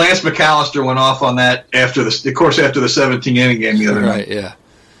know that Lance McAllister went off on that after the 17 inning game the other night. Right. Yeah.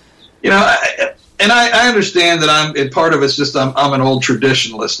 You know, I understand that and part of it's just I'm an old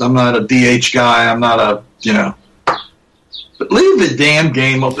traditionalist. I'm not a DH guy. I'm not a but leave the damn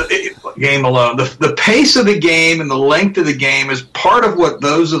game alone. The pace of the game and the length of the game is part of what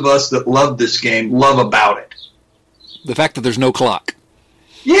those of us that love this game love about it. The fact that there's no clock.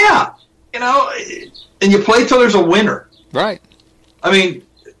 Yeah. You know, and you play till there's a winner. Right. I mean,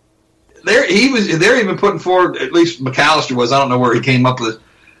 they're even putting forward, at least McAllister was, I don't know where he came up with it,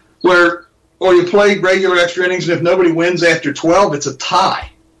 or you play regular extra innings, and if nobody wins after 12, it's a tie.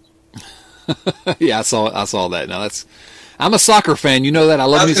 Yeah, I saw that. Now I'm a soccer fan. You know that. I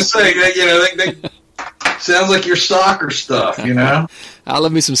love. I was going to say, you know, they sounds like your soccer stuff. You know, I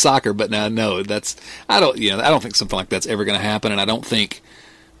love me some soccer, but no, I don't think something like that's ever going to happen, and I don't think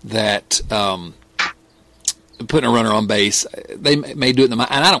that putting a runner on base, they may do it in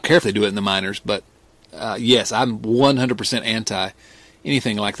the, and I don't care if they do it in the minors, but yes, I'm 100% anti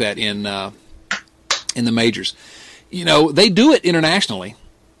anything like that in the majors. You know, they do it internationally,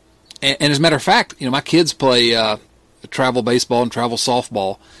 and as a matter of fact, you know, my kids play travel baseball and travel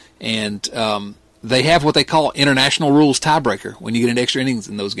softball, and they have what they call international rules tiebreaker when you get into extra innings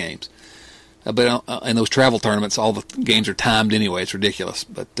in those games. But in those travel tournaments, all the games are timed anyway. It's ridiculous,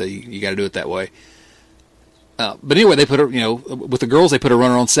 but you got to do it that way. But anyway, they put with the girls, they put a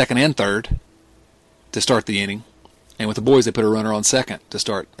runner on second and third to start the inning, and with the boys, they put a runner on second to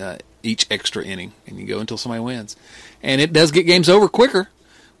start each extra inning, and you go until somebody wins. And it does get games over quicker,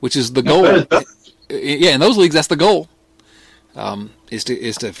 which is the goal. Yeah, in those leagues, that's the goal, is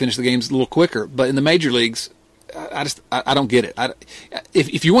to finish the games a little quicker. But in the major leagues, I don't get it.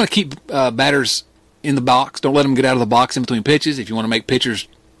 If you want to keep batters in the box, don't let them get out of the box in between pitches. If you want to make pitchers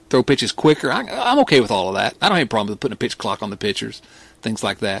throw pitches quicker, I'm okay with all of that. I don't have a problem with putting a pitch clock on the pitchers, things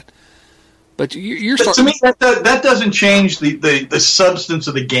like that. But to me, that doesn't change the substance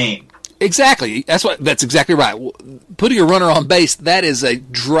of the game. Exactly. That's exactly right. Putting a runner on base, that is a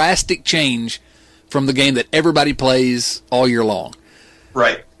drastic change from the game that everybody plays all year long.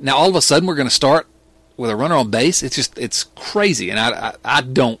 Right. Now, all of a sudden, we're going to start with a runner on base. It's crazy, and I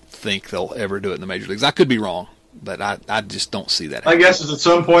don't think they'll ever do it in the major leagues. I could be wrong, but I just don't see that. I guess at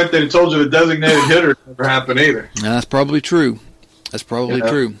some point they told you the designated hitter never happened either. That's probably true. That's probably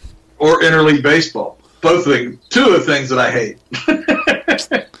true. Or interleague baseball. Both things. Two of the things that I hate.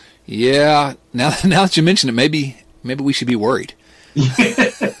 Yeah. Now that you mention it, maybe we should be worried.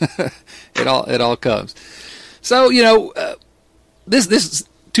 It all comes. So this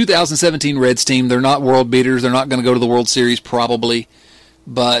 2017 Reds team, they're not world beaters. They're not going to go to the World Series probably.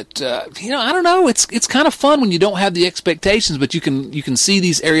 But I don't know. It's kind of fun when you don't have the expectations, but you can see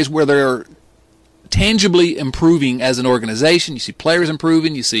these areas where they're tangibly improving as an organization. You see players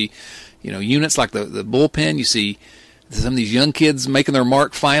improving. You see, units like the bullpen. You see some of these young kids making their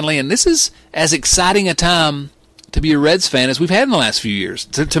mark finally. And this is as exciting a time to be a Reds fan as we've had in the last few years.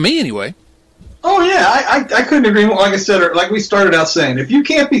 To me, anyway. Oh yeah, I couldn't agree more. Like I said, or like we started out saying, if you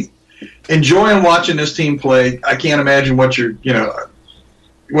can't be enjoying watching this team play, I can't imagine what your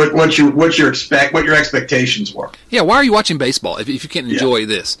expectations were. Yeah, why are you watching baseball if you can't enjoy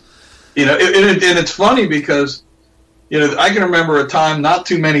this? And it's funny because I can remember a time not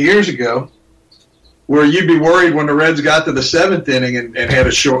too many years ago where you'd be worried when the Reds got to the seventh inning and had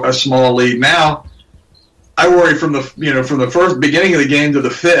a small lead. Now I worry from the first beginning of the game to the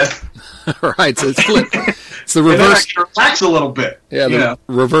fifth. Right, so it's flipped. It's the reverse. And then I can relax a little bit. Yeah, the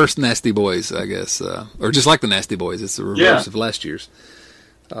reverse Nasty Boys, I guess, or just like the Nasty Boys. It's the reverse of last year's.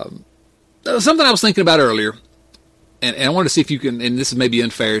 Something I was thinking about earlier, and I wanted to see if you can. And this is maybe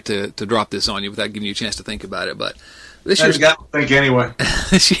unfair to drop this on you without giving you a chance to think about it, but this year's got to think anyway.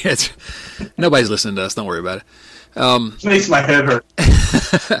 Nobody's listening to us. Don't worry about it. It makes my head hurt.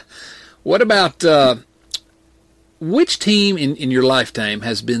 What about which team in your lifetime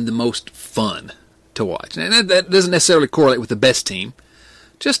has been the most fun to watch? And that doesn't necessarily correlate with the best team.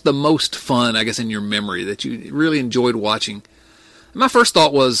 Just the most fun, I guess, in your memory that you really enjoyed watching My first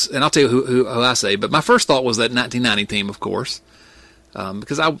thought was, and I'll tell you who I say, but my first thought was that 1990 team, of course,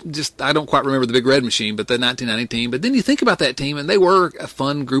 because I don't quite remember the Big Red Machine, but the 1990 team. But then you think about that team, and they were a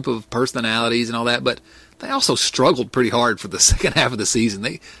fun group of personalities and all that, but they also struggled pretty hard for the second half of the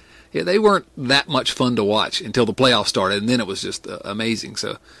season. They weren't that much fun to watch until the playoffs started, and then it was just amazing.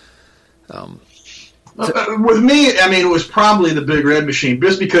 So, with me, I mean, it was probably the Big Red Machine,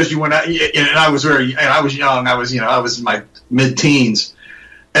 just because you went out, and I was young. I was in my mid-teens,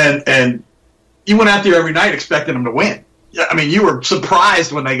 and you went out there every night expecting them to win. I mean, you were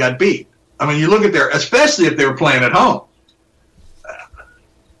surprised when they got beat. I mean, you look at especially if they were playing at home.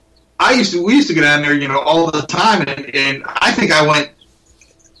 We used to go down there, all the time, and I think I went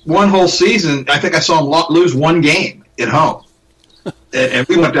one whole season. I think I saw them lose one game at home, and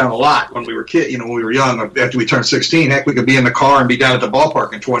we went down a lot when we were when we were young. After we turned 16, heck, we could be in the car and be down at the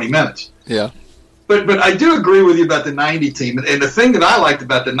ballpark in 20 minutes. Yeah. But I do agree with you about the 90 team, and the thing that I liked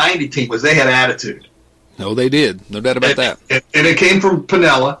about the 90 team was they had attitude. No, they did. No doubt about that. And it came from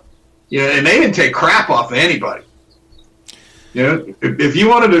Piniella, and they didn't take crap off of anybody. If you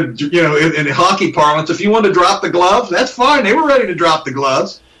wanted to, in hockey parlance, if you wanted to drop the gloves, that's fine. They were ready to drop the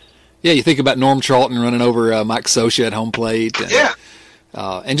gloves. Yeah, you think about Norm Charlton running over Mike Scioscia at home plate. And, yeah.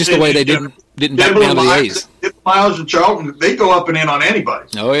 And just the way they didn't back down to the A's. Miles and Charlton, they go up and in on anybody.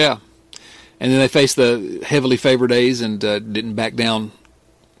 Oh, yeah. And then they faced the heavily favored A's and didn't back down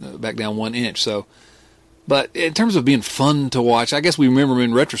 1 inch. So, but in terms of being fun to watch, I guess we remember them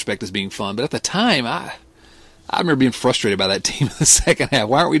in retrospect as being fun. But at the time, I remember being frustrated by that team in the second half.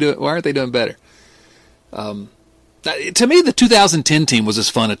 Why aren't they doing better? To me, the 2010 team was as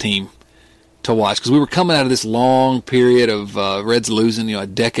fun a team to watch because we were coming out of this long period of Reds losing, a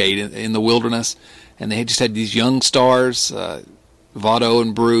decade in the wilderness, and they just had these young stars, Votto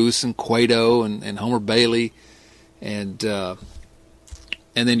and Bruce and Cueto and Homer Bailey, and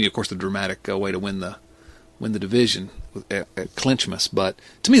then of course the dramatic way to win the division at Clinchmas. But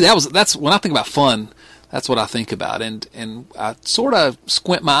to me, that's when I think about fun. That's what I think about, and I sort of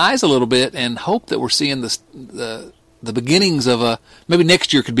squint my eyes a little bit and hope that we're seeing the beginnings of maybe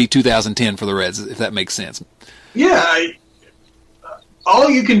next year could be 2010 for the Reds, if that makes sense. Yeah, all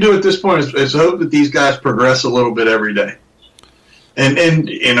you can do at this point is hope that these guys progress a little bit every day. And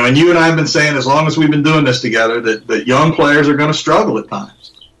you and I have been saying as long as we've been doing this together that young players are going to struggle at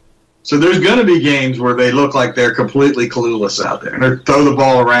times. So there's going to be games where they look like they're completely clueless out there and they throw the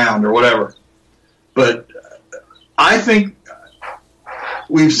ball around or whatever. But I think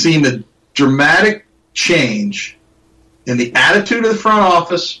we've seen a dramatic change in the attitude of the front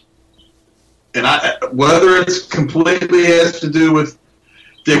office, and whether it's completely has to do with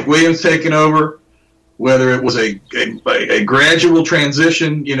Dick Williams taking over, whether it was a gradual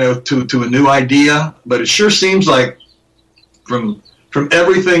transition, to a new idea, but it sure seems like from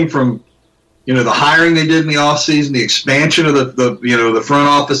everything from the hiring they did in the offseason, the expansion of the front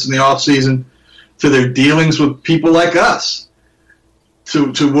office in the offseason, to their dealings with people like us,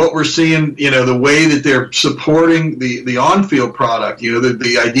 to what we're seeing, the way that they're supporting the on-field product,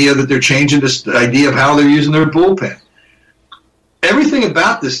 the idea that they're changing this idea of how they're using their bullpen. Everything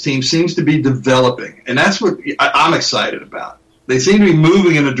about this team seems to be developing, and that's what I'm excited about. They seem to be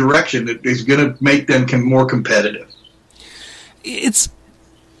moving in a direction that is going to make them more competitive. It's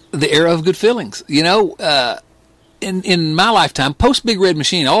the era of good feelings, In my lifetime, post Big Red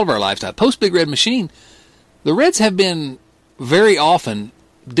Machine, all of our lifetime, post Big Red Machine, the Reds have been very often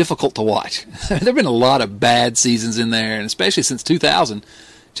difficult to watch. There have been a lot of bad seasons in there, and especially since 2000,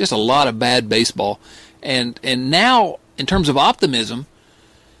 just a lot of bad baseball. And now, in terms of optimism,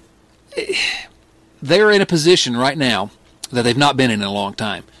 they're in a position right now that they've not been in a long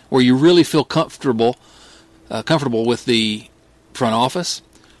time, where you really feel comfortable with the front office.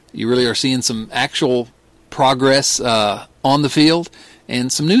 You really are seeing some actual progress on the field, and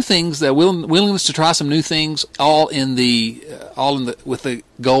some new things, that willingness to try some new things, all with the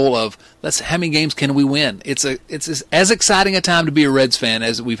goal of how many games can we win? It's as exciting a time to be a Reds fan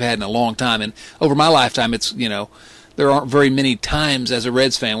as we've had in a long time, and over my lifetime, it's there aren't very many times as a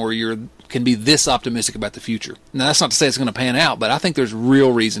Reds fan where you can be this optimistic about the future. Now that's not to say it's going to pan out, but I think there's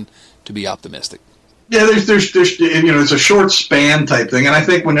real reason to be optimistic. Yeah, there's it's a short span type thing, and I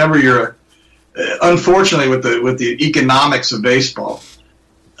think whenever you're unfortunately, with the economics of baseball,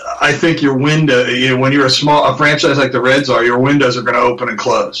 I think your window, when you're a franchise like the Reds are, your windows are going to open and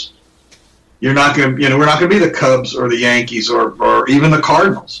close. You're not going to, we're not going to be the Cubs or the Yankees or even the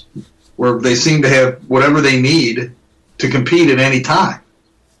Cardinals, where they seem to have whatever they need to compete at any time.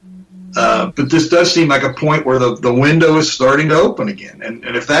 But this does seem like a point where the window is starting to open again, and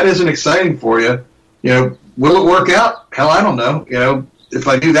if that isn't exciting for you, will it work out? Hell, I don't know. You know, if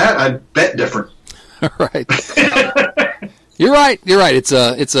I do that, I'd bet different. Right. You're right. It's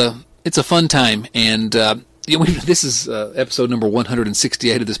a fun time, and this is episode number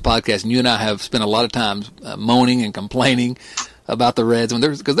 168 of this podcast, and you and I have spent a lot of time moaning and complaining about the Reds,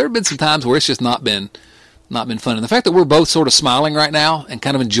 because there have been some times where it's just not been fun. And the fact that we're both sort of smiling right now and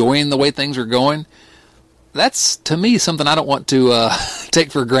kind of enjoying the way things are going, that's, to me, something I don't want to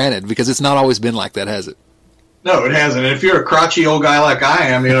take for granted, because it's not always been like that, has it? No, it hasn't. And if you're a crotchety old guy like I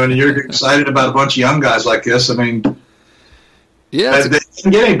am, you know, and you're excited about a bunch of young guys like this, I mean, yeah, it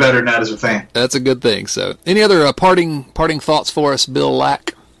doesn't get any better than that as a fan. That's a good thing. So, any other parting thoughts for us, Bill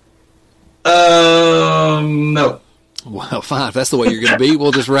Lack? No. Well, fine. If that's the way you're going to be,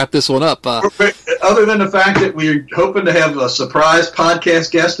 we'll just wrap this one up. Other than the fact that we're hoping to have a surprise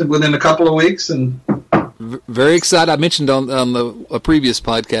podcast guest within a couple of weeks, and very excited. I mentioned on a previous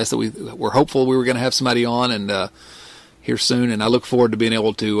podcast that we were hopeful we were going to have somebody on, and here soon. And I look forward to being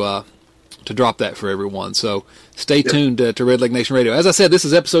able to drop that for everyone. So stay tuned to Red Leg Nation Radio. As I said, this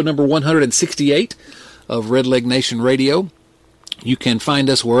is episode number 168 of Red Leg Nation Radio. You can find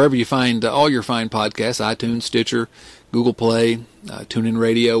us wherever you find all your fine podcasts, iTunes, Stitcher, Google Play, TuneIn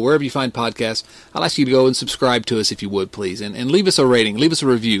Radio, wherever you find podcasts. I'd ask you to go and subscribe to us if you would, please, and leave us a rating, leave us a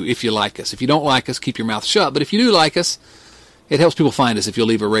review if you like us. If you don't like us, keep your mouth shut. But if you do like us, it helps people find us if you'll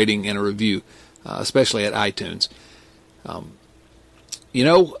leave a rating and a review, especially at iTunes. You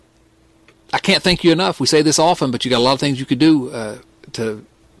know, I can't thank you enough. We say this often, but you got a lot of things you could do to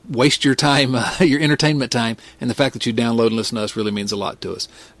waste your time, your entertainment time, and the fact that you download and listen to us really means a lot to us.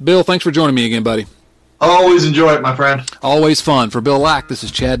 Bill, thanks for joining me again, buddy. Always enjoy it, my friend. Always fun. For Bill Lack, this is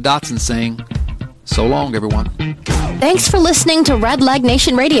Chad Dotson saying, so long, everyone. Thanks for listening to Red Leg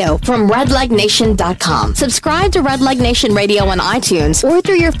Nation Radio from redlegnation.com. Subscribe to Red Leg Nation Radio on iTunes or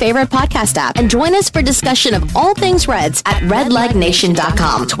through your favorite podcast app, and join us for discussion of all things Reds at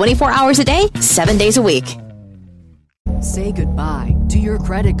redlegnation.com. 24 hours a day, 7 days a week. Say goodbye to your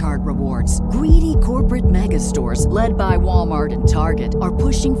credit card rewards. Greedy corporate mega stores, led by Walmart and Target, are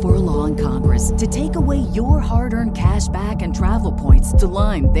pushing for a law in Congress to take away your hard-earned cash back and travel points to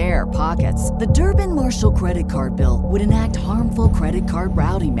line their pockets. The Durbin-Marshall credit card bill would enact harmful credit card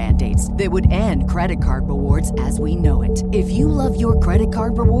routing mandates that would end credit card rewards as we know it. If you love your credit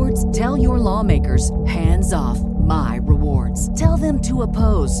card rewards, tell your lawmakers, hands off my rewards. Tell them to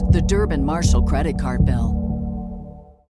oppose the Durbin-Marshall credit card bill.